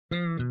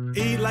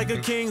Eat like a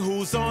king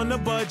who's on a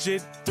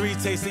budget. 3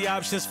 tasty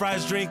options,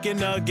 fries, drink, and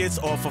nuggets,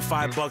 all for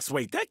 $5.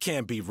 Wait, that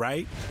can't be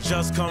right.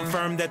 Just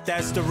confirm that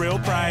that's the real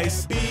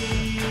price.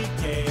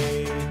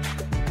 BK,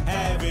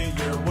 have it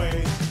your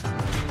way.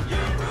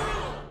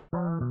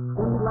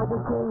 Eat like a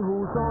king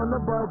who's on a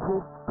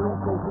budget. 3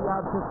 tasty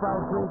options,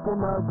 fries, drink,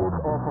 and nuggets,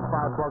 all for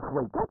 $5.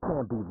 Wait, that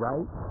can't be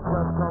right.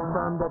 Just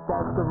confirm that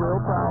that's the real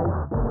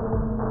price.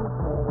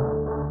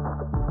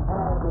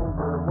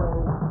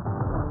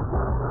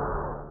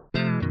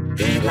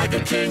 Eat like a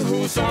king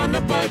who's on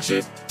a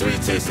budget. 3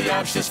 tasty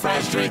options,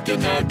 fries, drink,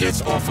 and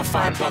nuggets, all for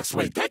 $5.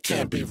 Wait, that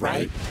can't be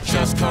right.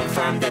 Just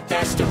confirm that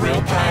that's the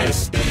real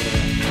price.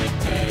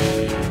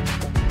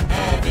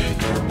 Have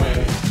it your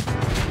way.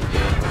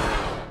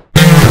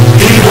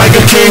 Eat like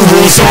a king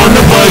who's on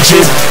a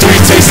budget. 3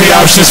 tasty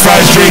options,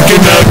 fries, drink,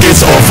 and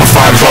nuggets, all for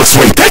 $5.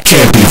 Wait, that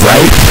can't be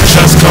right.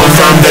 Just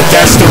confirm that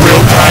that's the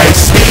real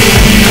price.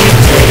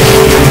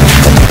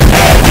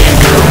 Have it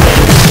your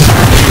way.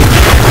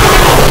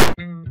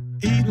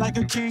 Eat like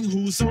a king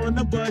who's on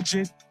a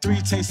budget.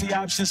 3 tasty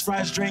options,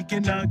 fries, drink,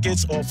 and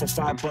nuggets, all for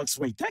 $5.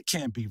 Wait, that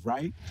can't be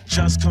right.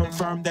 Just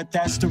confirm that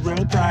that's the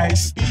real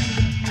price.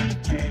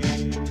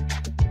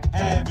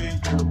 Have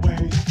it your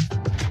way.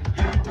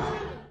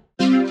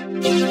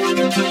 Eat like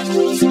a king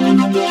who's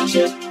on a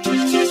budget.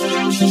 3 tasty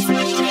options,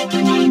 fries, drink,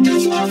 and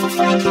nuggets, all for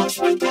 $5.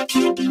 Wait, that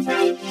can't be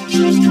right.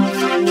 Just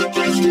confirm that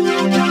that's the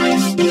real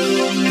price.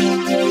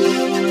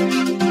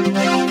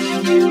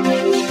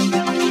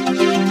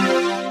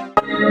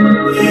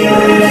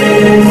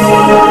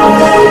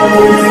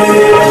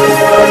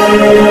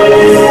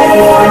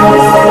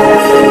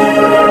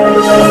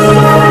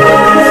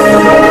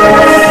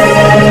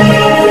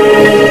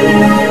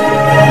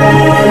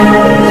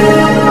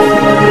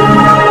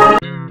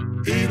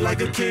 Eat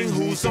like a king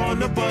who's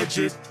on a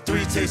budget.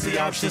 3 tasty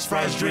options,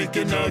 fries, drink,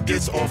 and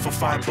nuggets, all for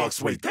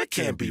 $5. Wait, that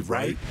can't be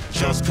right.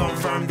 Just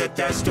confirm that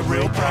that's the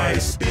real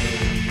price.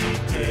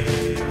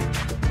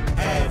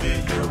 Have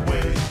it your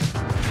way.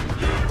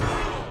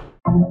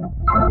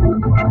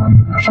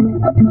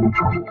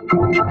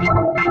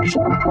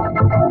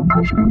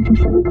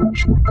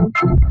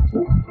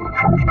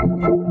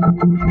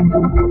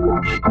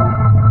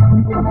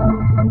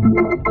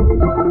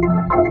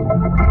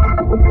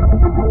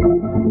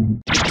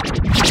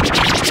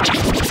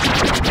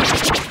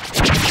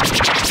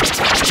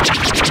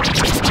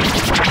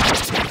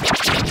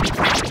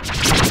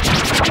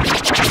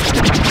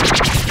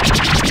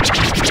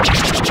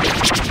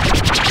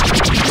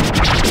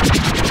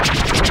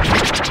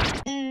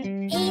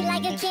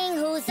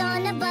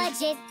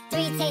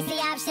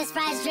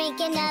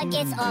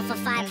 All for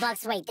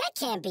 $5. Wait, that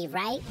can't be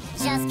right.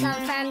 Just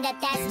confirm that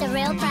that's the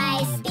real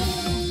price.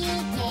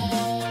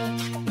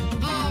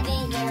 Have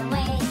it your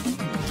way.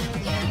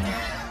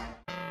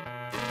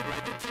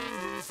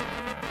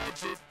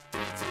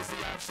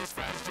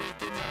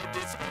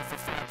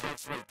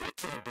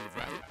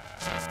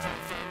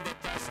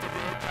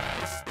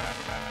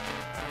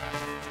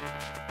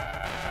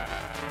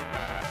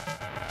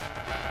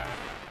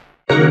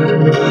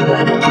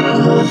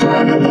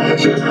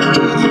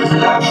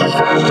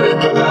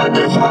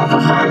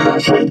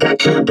 That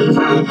can't be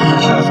right.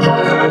 Just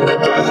confirm that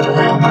that's the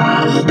real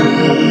price.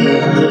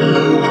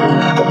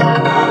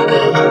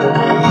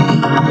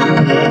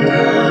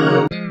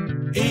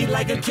 Eat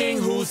like a king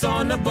who's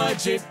on a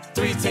budget.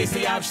 3 tasty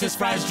options,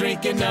 fries,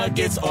 drink, and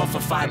nuggets, all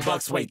for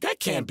 $5. Wait, that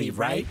can't be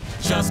right.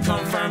 Just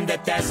confirm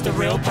that that's the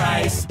real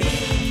price.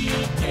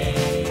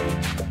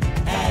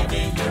 Have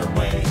it your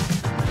way.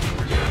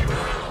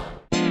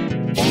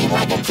 Eat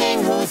like a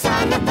king who's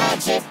on a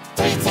budget.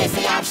 3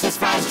 tasty options,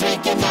 fries,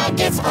 drink, and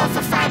nuggets, all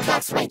for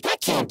 $5. Wait,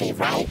 that can't be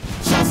right.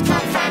 Just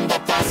confirm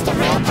that that's the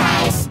real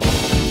price.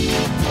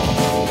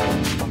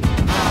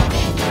 Have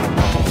it your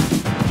way.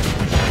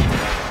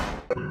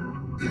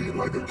 Eat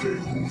like a king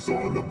who's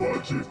on a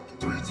budget.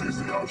 3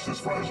 tasty options,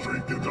 fries,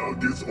 drink, and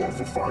nuggets, all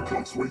for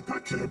 $5. Wait,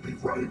 that can't be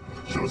right.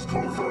 Just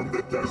confirm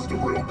that that's the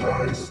real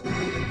price.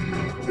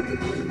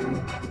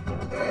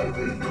 Have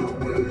it your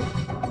way.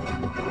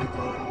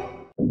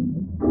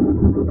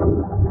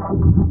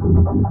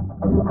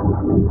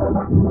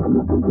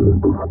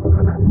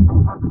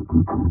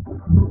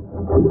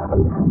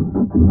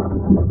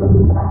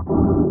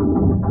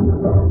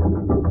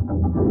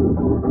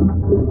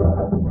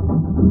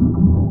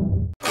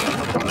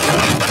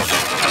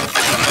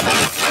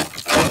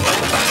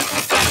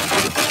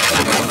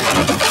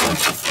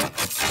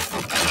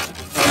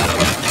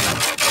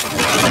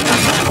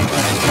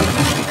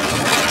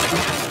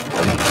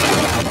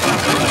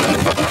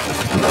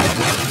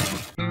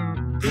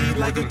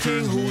 Like a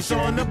king who's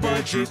on a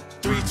budget.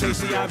 3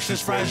 tasty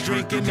options, fries,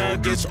 drink, and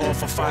nuggets, all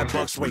for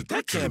 $5. Wait,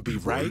 that can't be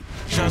right.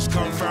 Just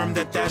confirm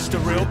that that's the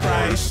real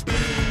price.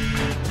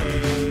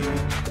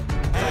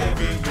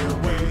 Have it your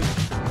way.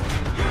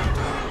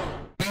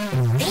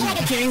 Eat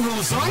like a king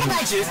who's on a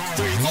budget.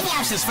 3 tasty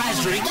options,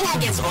 fries, drink, and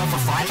nuggets, all for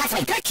 $5.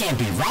 Wait, that can't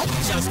be right.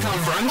 Just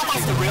confirm that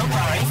that's the real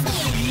price.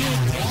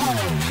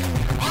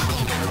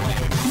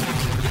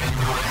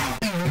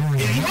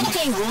 Eat like a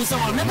king who's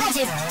on the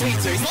budget. 3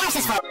 tasty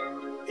options for.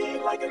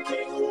 Eat like a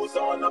king who's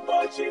on a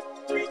budget.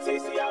 3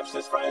 tasty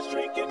options, fries,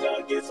 drink, and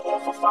nuggets, all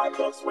for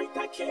 $5. Wait,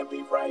 that can't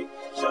be right.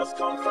 Just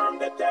confirm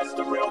that that's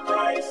the real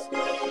price.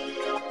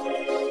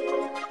 EPT.